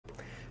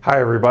Hi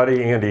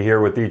everybody, Andy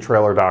here with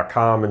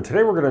etrailer.com, and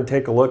today we're going to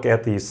take a look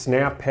at the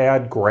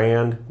SnapPad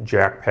Grand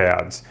Jack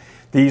Pads.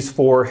 These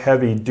 4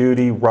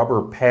 heavy-duty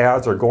rubber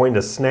pads are going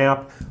to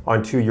snap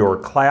onto your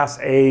Class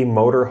A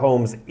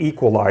motorhome's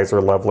equalizer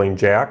leveling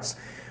jacks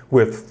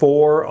with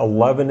 4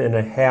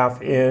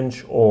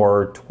 11.5-inch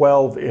or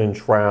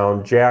 12-inch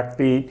round jack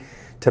feet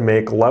to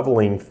make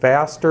leveling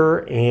faster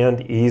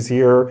and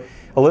easier,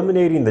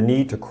 eliminating the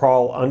need to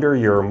crawl under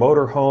your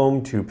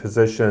motorhome to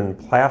position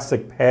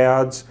plastic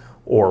pads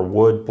or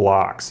wood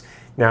blocks.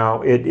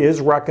 Now, it is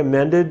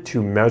recommended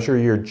to measure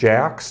your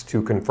jacks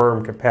to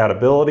confirm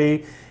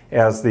compatibility,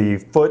 as the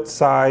foot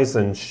size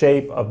and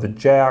shape of the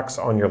jacks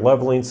on your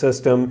leveling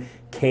system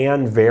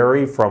can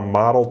vary from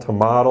model to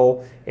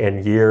model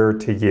and year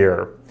to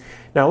year.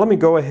 Now let me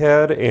go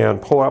ahead and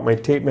pull out my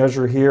tape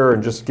measure here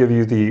and just give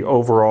you the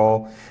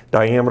overall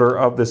diameter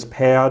of this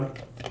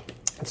pad.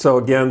 So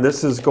again,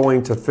 this is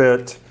going to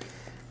fit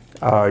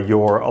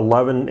your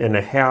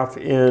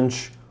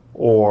 11.5-inch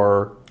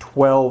or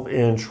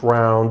 12-inch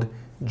round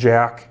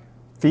jack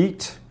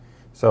feet.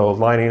 So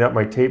lining up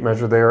my tape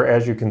measure there,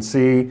 as you can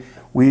see,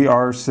 we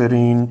are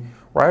sitting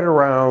right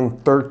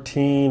around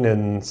 13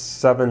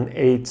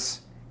 7/8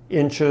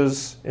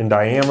 inches in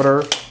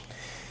diameter.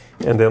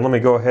 And then let me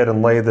go ahead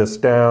and lay this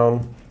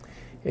down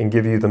and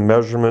give you the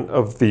measurement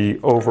of the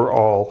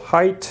overall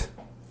height.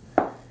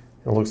 It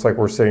looks like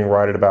we're sitting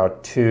right at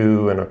about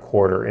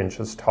 2¼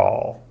 inches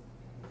tall.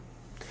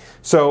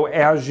 So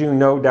as you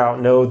no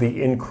doubt know,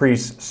 the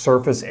increased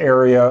surface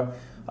area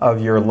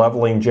of your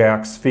leveling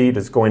jack's feet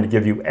is going to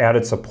give you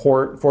added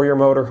support for your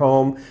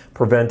motorhome,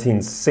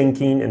 preventing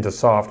sinking into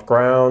soft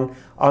ground,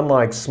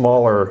 unlike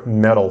smaller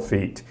metal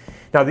feet.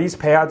 Now, these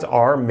pads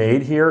are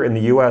made here in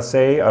the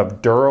USA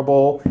of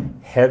durable,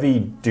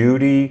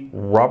 heavy-duty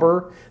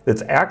rubber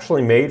that's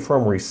actually made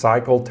from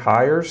recycled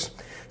tires.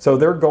 So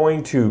they're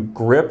going to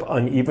grip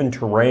uneven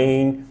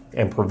terrain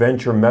and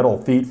prevent your metal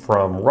feet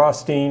from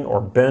rusting or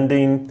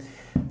bending.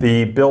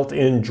 The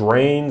built-in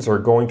drains are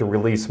going to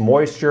release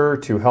moisture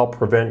to help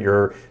prevent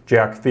your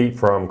jack feet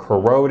from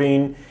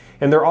corroding.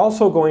 And they're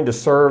also going to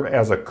serve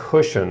as a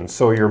cushion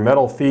so your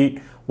metal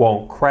feet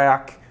won't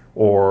crack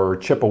or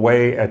chip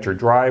away at your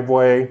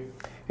driveway.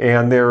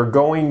 And they're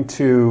going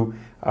to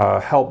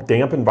help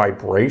dampen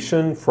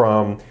vibration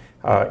from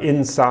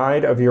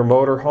inside of your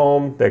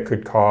motorhome that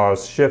could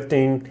cause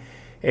shifting.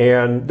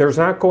 And there's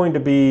not going to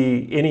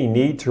be any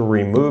need to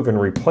remove and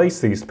replace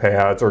these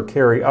pads or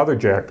carry other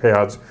jack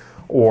pads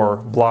or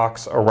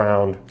blocks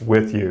around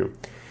with you.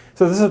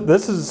 So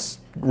this is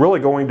really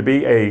going to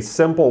be a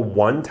simple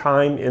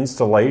one-time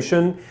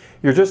installation.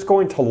 You're just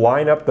going to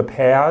line up the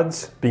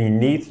pads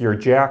beneath your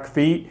jack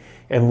feet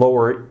and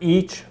lower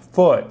each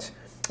foot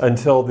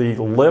until the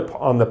lip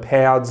on the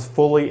pads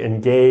fully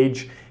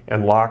engage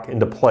and lock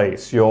into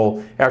place.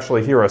 You'll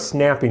actually hear a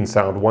snapping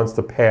sound once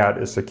the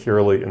pad is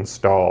securely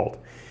installed.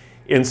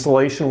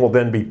 Installation will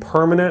then be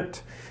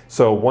permanent.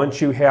 So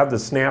once you have the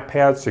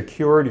SnapPad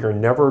secured, you're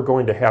never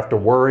going to have to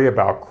worry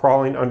about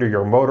crawling under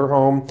your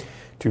motorhome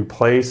to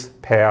place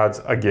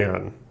pads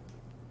again.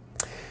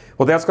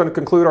 Well, that's going to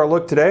conclude our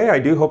look today. I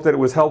do hope that it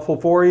was helpful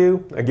for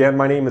you. Again,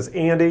 my name is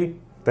Andy.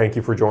 Thank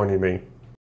you for joining me.